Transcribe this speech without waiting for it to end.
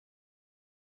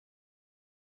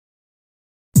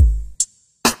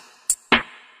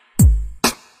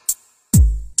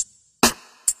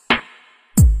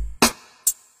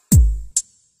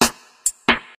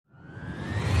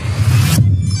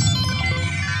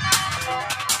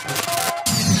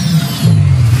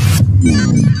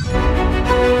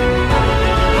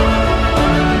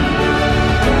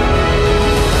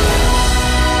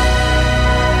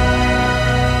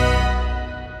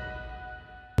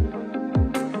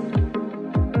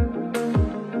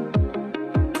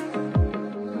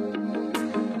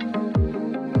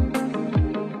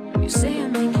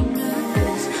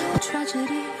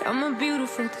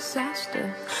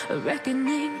Disaster, a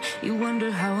reckoning. You wonder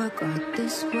how I got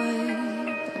this way.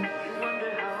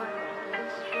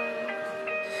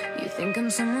 You think I'm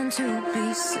someone to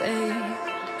be saved,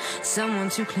 someone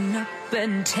to clean up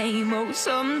and tame. Oh,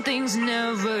 some things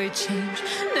never change,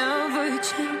 never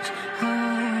change. Oh,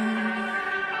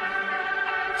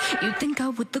 you think I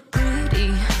would look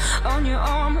pretty on your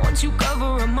arm once you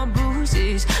cover up my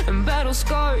bruises and battle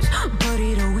scars, but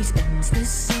it always ends the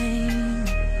same.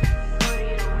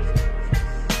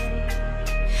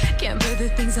 Can't bear the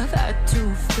things I've had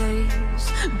to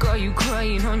face. Got you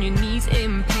crying on your knees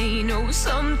in pain. Oh,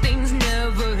 some things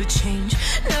never change,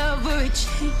 never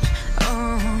change.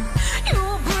 Oh,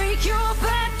 you'll break your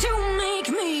back to make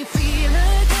me feel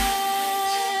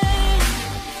again.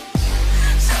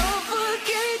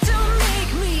 Suffocate to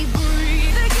make me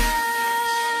breathe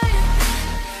again.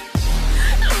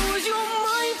 Lose your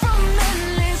mind from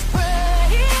endless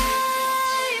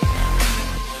pain.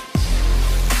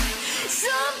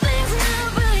 Something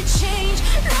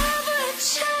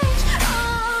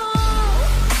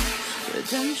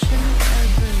redemption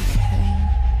ever came.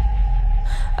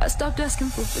 I stopped asking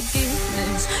for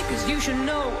forgiveness, cause you should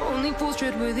know only fools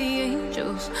tread where the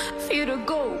angels fear to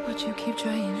go, but you keep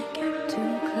trying to get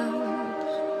too close.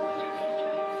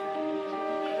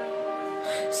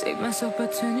 Save myself by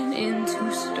turning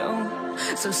into stone.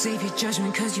 So save your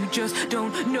judgment cause you just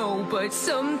don't know. But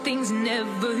some things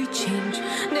never change,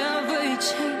 never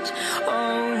change.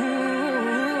 Oh,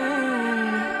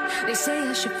 they say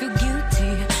I should feel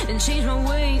guilty and change my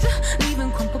ways,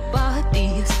 leaving crumpled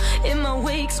bodies in my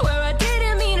wake. Swear I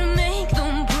didn't mean to make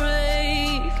them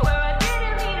break. Swear I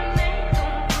didn't mean to make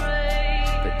them break.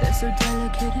 But they're so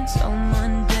delicate and so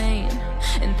mundane,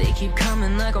 and they keep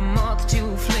coming like a moth to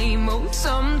a flame. Oh,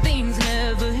 some things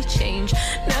never change,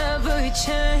 never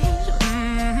change.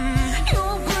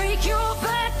 You'll break your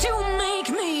back to make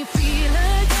me feel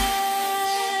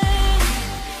again.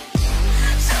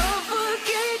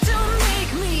 Suffocate to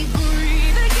make me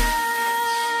breathe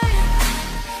again.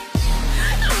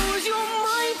 Lose your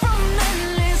mind from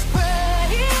endless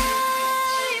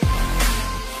pain.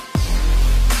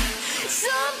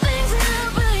 Some things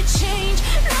never change,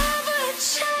 never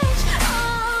change. Oh,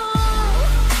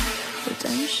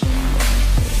 redemption.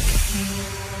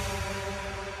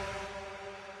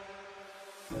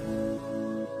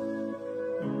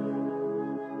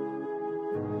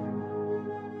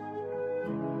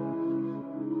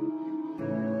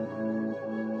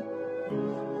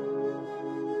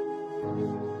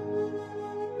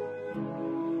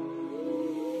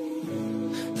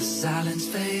 The silence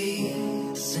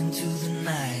fades into the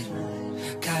night.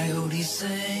 Coyotes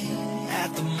sing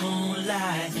at the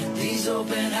moonlight. These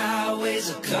open highways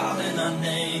are calling our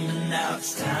name, and now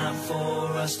it's time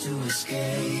for us to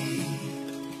escape.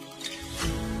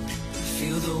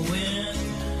 Feel the wind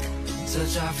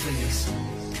touch our face.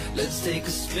 Let's take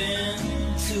a spin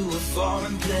to a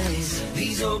foreign place.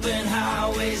 These open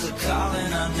highways are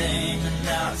calling our name, and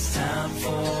now it's time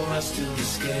for us to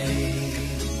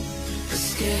escape.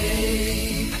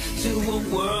 Escape to a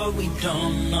world we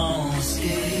don't know.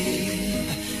 Escape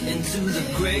into the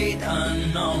great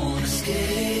unknown.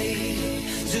 Escape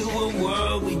to a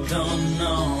world we don't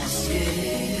know.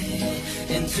 Escape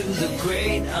into the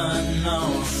great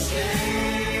unknown. Escape,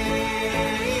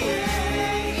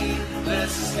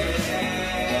 let's escape.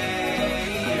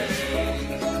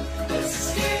 Let's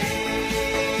escape.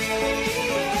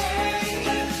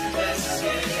 Let's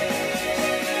escape.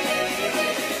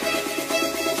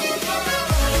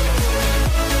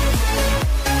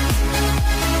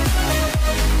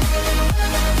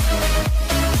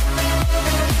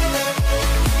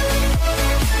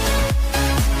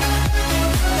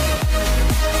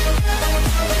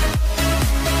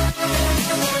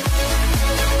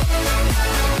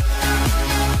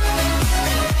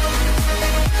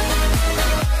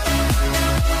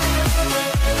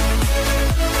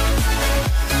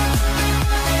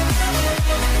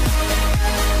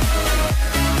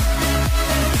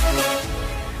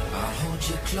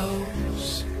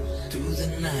 Close through the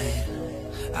night,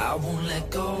 I won't let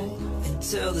go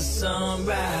until the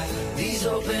sunrise. These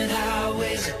open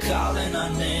highways are calling our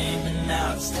name, and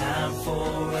now it's time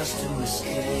for us to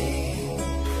escape.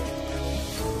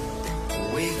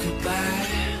 Wave goodbye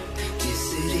to your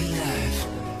city life,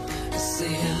 and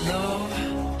say hello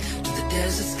to the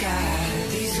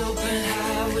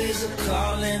are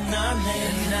calling our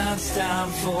name. And now it's time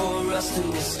for us to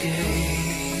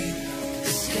escape.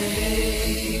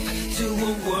 Escape to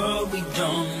a world we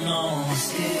don't know.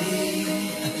 Escape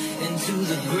into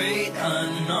the great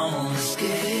unknown.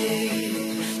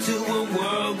 Escape to a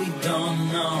world we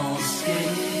don't know.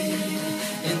 Escape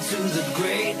into the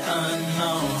great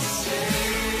unknown. Escape,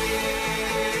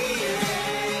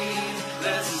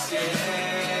 let's escape.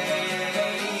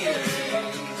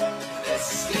 Let's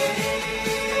escape.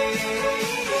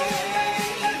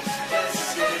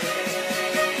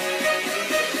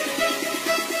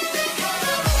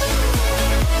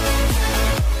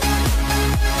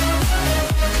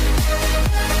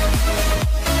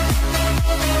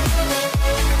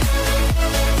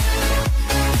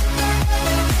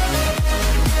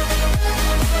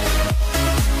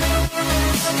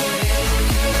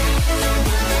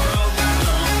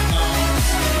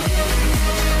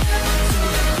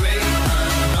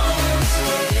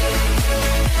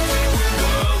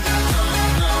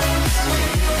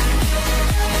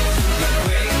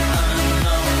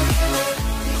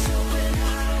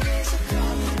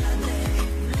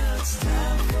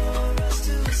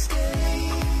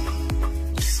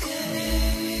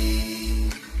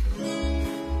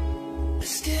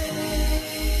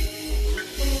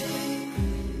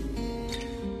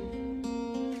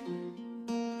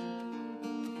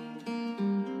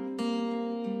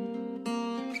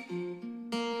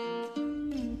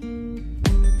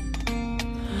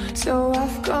 So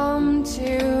I've come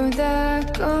to the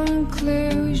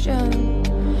conclusion,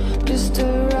 just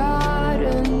a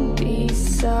rotten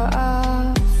piece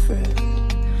of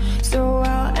fruit. So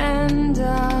I'll end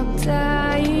up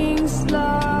dying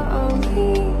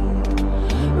slowly,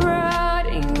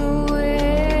 rotting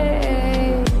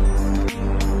away.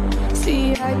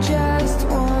 See, I just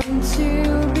want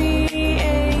to be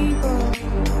able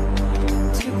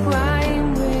to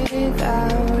climb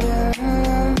without a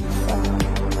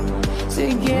to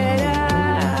get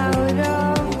out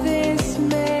of this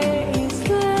maze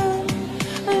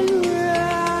and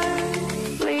run.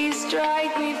 Please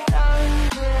strike me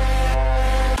thunder.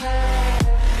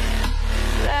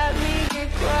 Let me get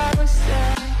closer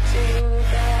to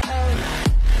the light.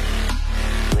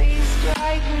 Please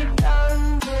strike me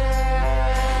thunder.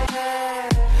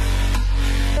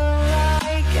 So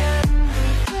I can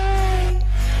be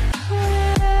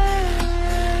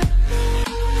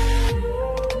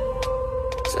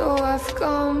So I've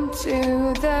come to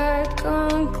the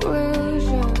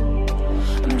conclusion,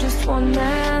 I'm just one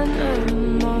man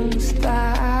amongst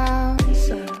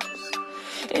thousands.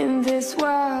 In this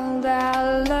world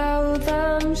I'll allow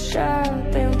them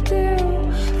shout, they'll do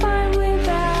fine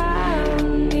without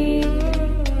me.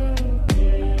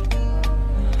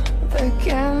 The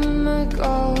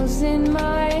chemicals in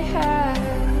my head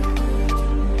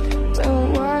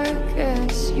don't work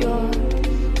as yours.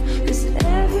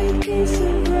 Every piece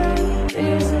of road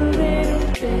is a little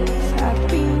bit of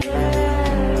happiness.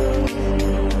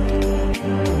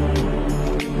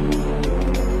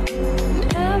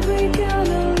 Every gun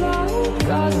alone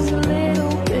causes a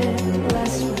little bit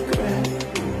less regret.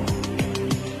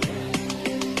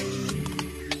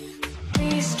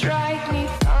 Please strike me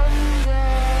thunder.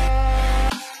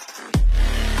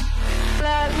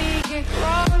 Let me get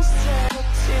closer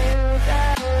to the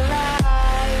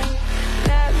light.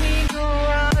 Let me go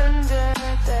under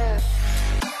the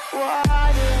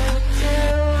water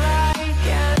till I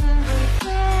can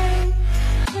breathe.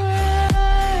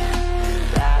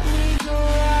 Let me go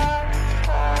up,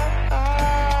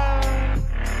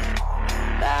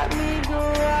 let me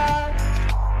go up,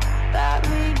 let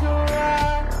me go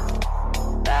up,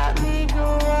 let me go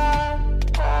up,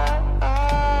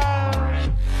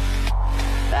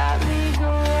 let me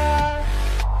go up,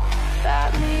 let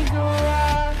me go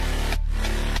up.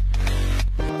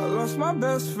 I lost my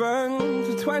best friend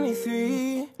to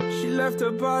 23. She left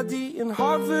her body and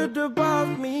hovered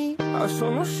above me. I saw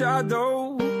no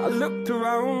shadow, I looked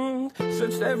around,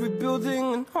 searched every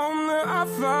building and home that I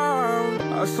found.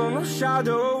 I saw no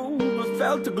shadow, but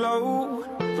felt the glow.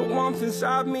 The warmth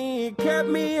inside me, it kept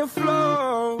me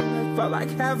afloat. It felt like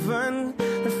heaven,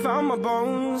 it found my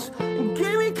bones and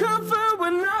gave me comfort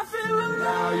when I feel alone.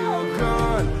 Now you're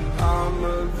gone, I'm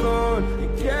alone. I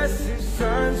guess it's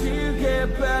time to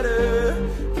get better.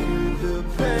 Through the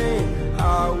pain,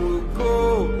 I will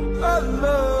go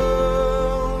alone.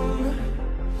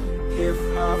 If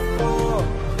I fall,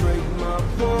 break my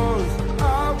bones,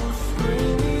 I will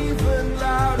scream even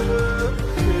louder.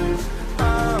 'Cause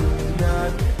I'm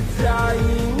not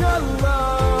dying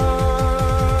alone.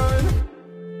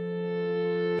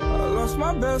 I lost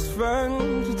my best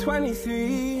friend to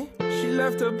 23. She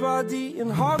left her body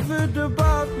and hovered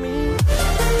above me.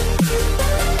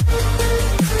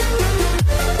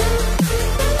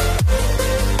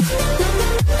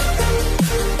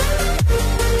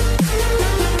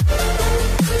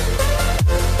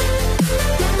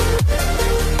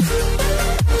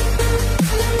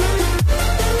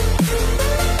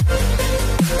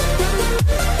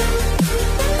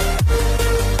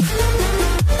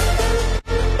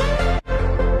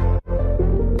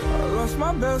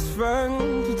 Best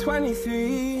friend to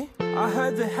 23. I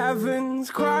heard the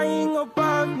heavens crying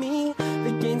above me.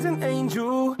 The gain's an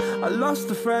angel, I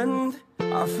lost a friend.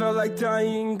 I felt like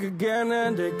dying again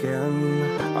and again.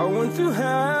 I went through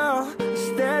hell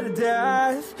instead of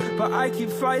death, but I keep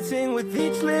fighting with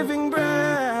each living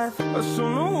breath. I saw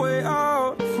no way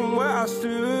out from where I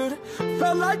stood.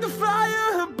 Felt like the fire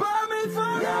had burned me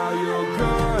through. Now you're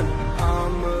gone,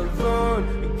 I'm alone.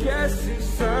 I guess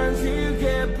these times you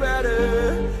get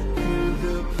better. Through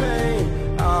the pain,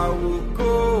 I will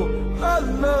go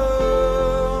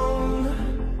alone.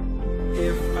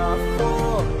 If I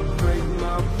fall, break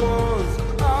my bones,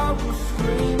 I will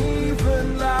scream even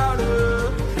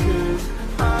louder. 'Cause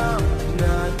I'm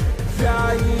not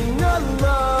dying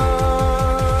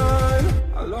alone.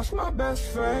 I lost my best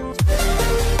friend.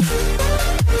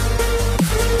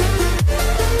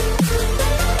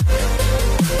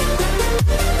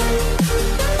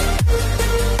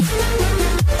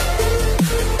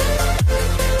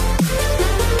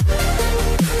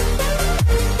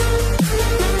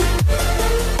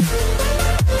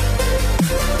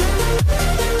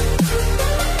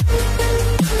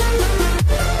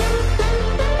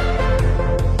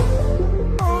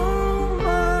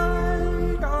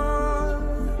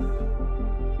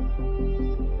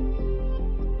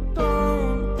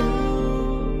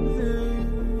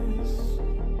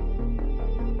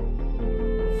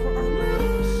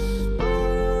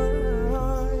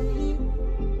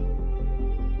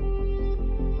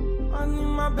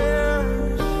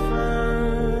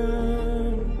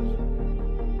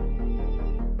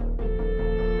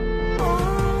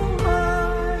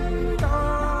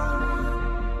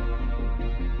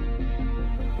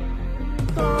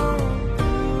 Oh